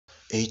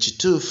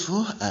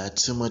Ekituufu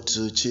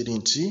tumatu kiri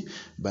nti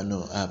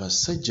bano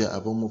abasajja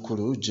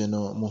ab'omukulu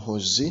Kitalo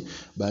Muhoozi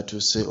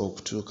batuuse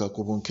okutuuka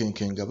ku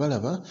Obunkenke nga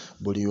balaba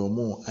buli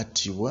omu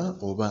attibwa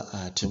oba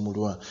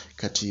atemulwa.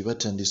 Kati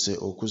batandise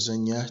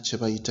okuzannya kye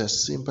bayita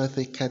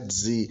sympathy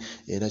cards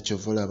era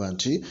kyova olaba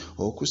nti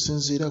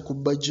okusinziira ku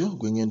Bajjo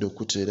gwe ngenda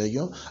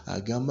okuteerayo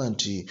agamba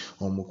nti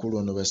omukulu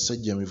ono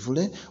basajja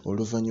mivule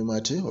oluvannyuma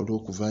ate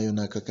olw'okuvaayo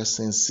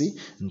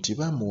n'akakasensi nti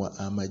bamuwa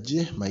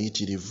amagye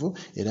mayitirivu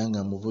era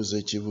nga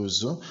mubuuza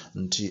ekibuuzo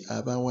nti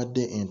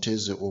abawadde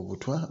enteze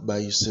Obutwa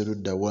bayise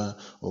luddawa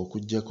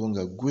okuggyako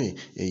nga ggwe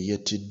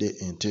eyettidde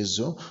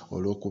entezo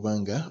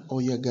olw'okubanga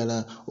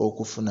oyagala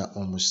okufuna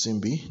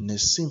omusimbi ne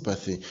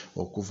sympathy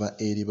okuva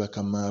eri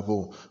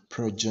bakamaabo.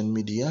 Progen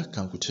Media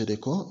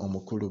kankutereko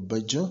omukulu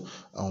Bajjo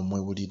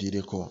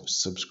omwewulirireko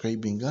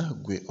subscribinga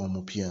gwe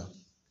omupya.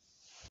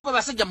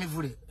 Basajja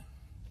mivule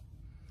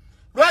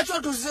lwaki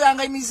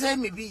otuziranga emize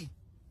emibi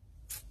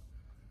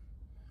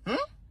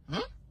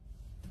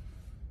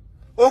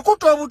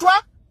okutta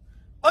Obutwa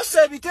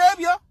ossa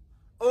ebiteebyo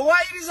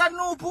owayiriza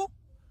nuupu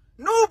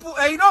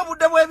erina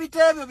obudde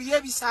bw'ebiteebyo biri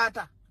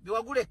ebisaata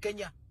biwagula e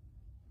Kenya.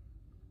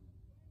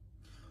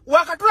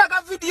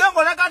 Wakatulaga vidiyo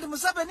ng'olaga nti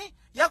Museveni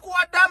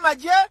yakuwadde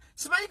amagye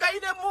simanyi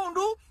galina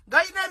emmundu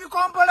galina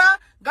ebikompola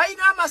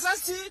galina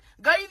amasasi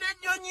galina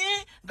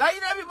ennyonyi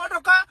galina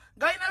ebimotoka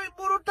galina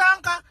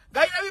ebibulutanka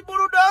galina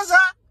ebibuludoza.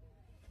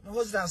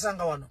 Muhoozi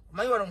ansanga wano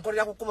manyi wano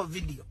nkolera kukuba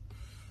vidiyo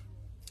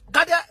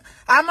kati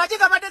amagye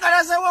gabadde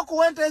galazeewo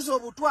okuwa Nteeze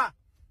Obutwa.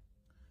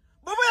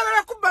 Bw'oba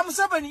oyagala kubba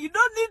Museveni, you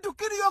don't need to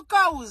kill your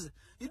cows.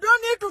 You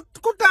don't need to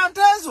kutta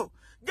Nteeze.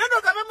 Genda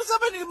ogambe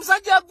Museveni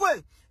musajja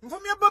gwe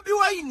nfumya Bobi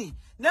Wine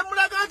ne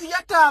mulaga nti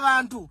yatta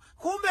abantu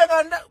kumbe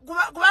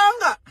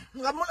kubanga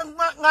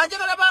nga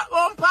njagala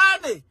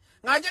ompaane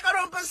nga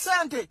njagala ompe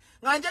ssente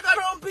nga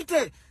njagala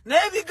ompite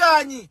naye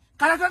biganyi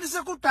kale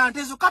atandise kutta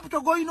Nteeze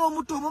kapito goyina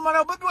omutu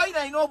omumala. Bobi Wine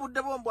alina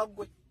obudde bwombwa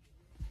gwe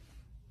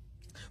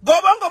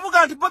bw'oba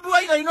ng'omuga nti Bobi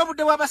Wine alina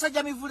obudde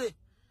bw'abasajja mivule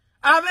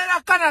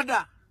abeera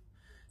Canada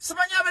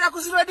simanyi abeera ku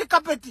red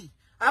carpet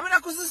abeera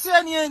ku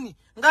CNN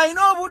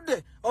ng'alina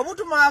obudde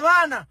obutuma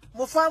abaana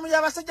mu faamu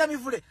y'abasajja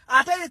mivule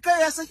ate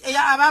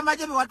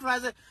ab'amagye be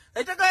watulaze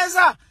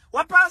etegeeza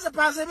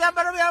wapansepanse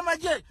ebyambalo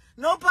by'amagye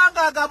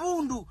n'opanga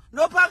agabundu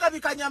n'opanga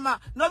bikanyama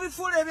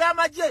n'obifuula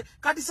eby'amagye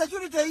kati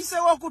security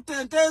eyiseewo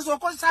okutta Nteeze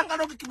okozesanga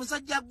logiki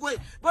musajja gwe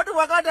bwoti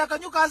bwagati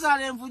akanyu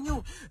kazaala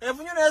envunyu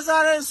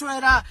n'ezaala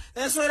enswera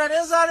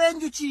n'ezaala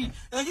enjuki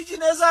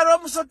n'ezaala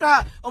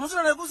omusota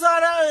ne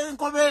guzaala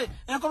enkobe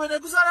ne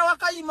guzaala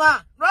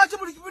wakayima. Lwaki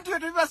buli bintu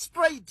byetu biba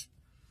straight?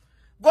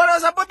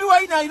 Gwolowooza Bobi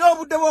Wine alina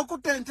obudde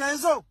bw'okutta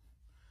Nteeze?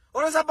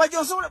 Olowooza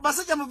Bajjo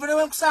basajja muvule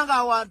wenkusanga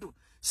awantu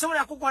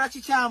sobola kukola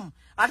kikyamu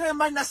ate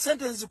mbanyi na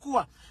ssente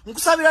nzikuwa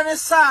nkusabira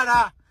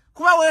n'essaala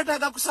kuba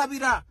weetaaga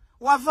kusabira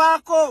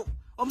wavaako.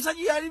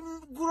 Omusajja yali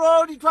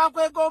gulooli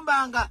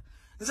twakwegombanga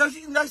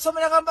nze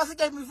nasomeranga mu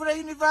basajja mivule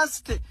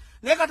university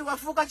naye kati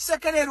wafuuka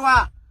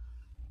kisekererwa.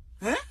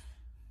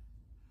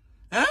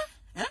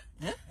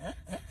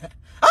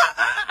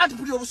 Anti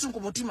puli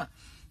obusungu mutima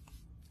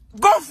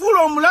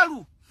gonfuula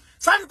omulalu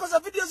sandikoza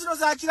video zino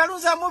za kiralu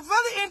nze am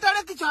very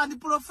intellectual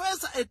and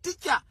professor a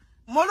teacher.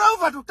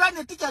 Moreover, to turn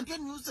a teacher into a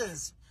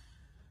nuisance.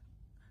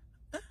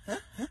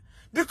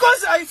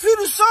 Because I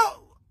feel so...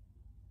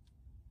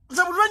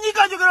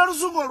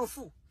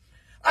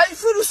 I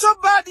feel so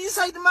bad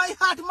inside my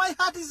heart. My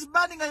heart is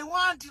burning. I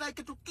want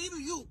to kill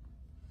you.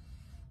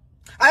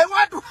 I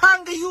want to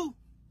hang you.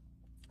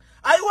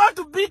 I want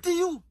to beat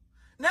you.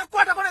 I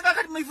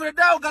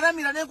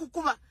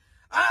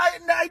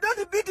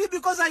don't beat you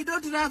because I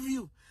don't love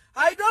you.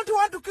 I don't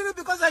want to kill you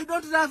because I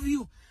don't love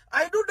you.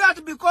 I do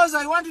that because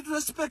I want you to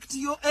respect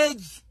your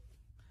age.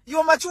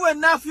 You're mature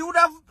enough. You would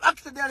have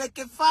acted like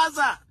a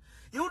father.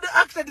 You would have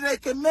acted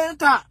like a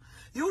mentor.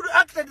 You would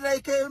have acted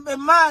like a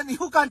man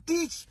who can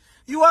teach.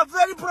 You are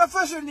very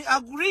professional,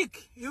 a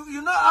Greek.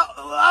 You know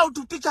how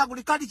to teach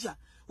agriculture.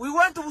 We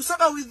went to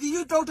Busoga with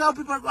you, taught our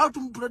people how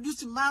to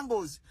produce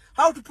mangoes,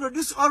 how to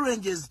produce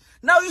oranges.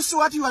 Now you see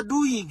what you are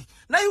doing.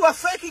 Now you are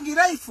faking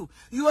life.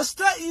 You are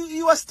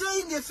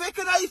staying a fake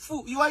life.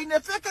 You are in a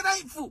fake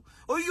life.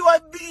 Or you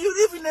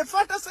live in a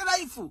fantasy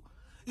life.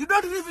 You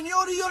don't live in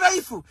your real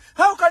life.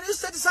 How can you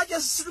say such a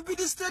stupid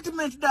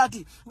statement that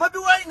Bobi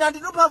Wine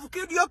and not have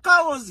killed your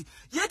cows?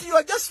 Yet you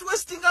are just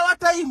wasting our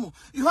time.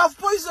 You have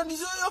poisoned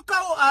your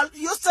cow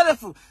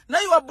yourself.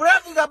 Now you are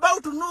bragging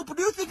about Noop.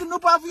 Do you think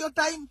Noop have your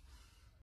time?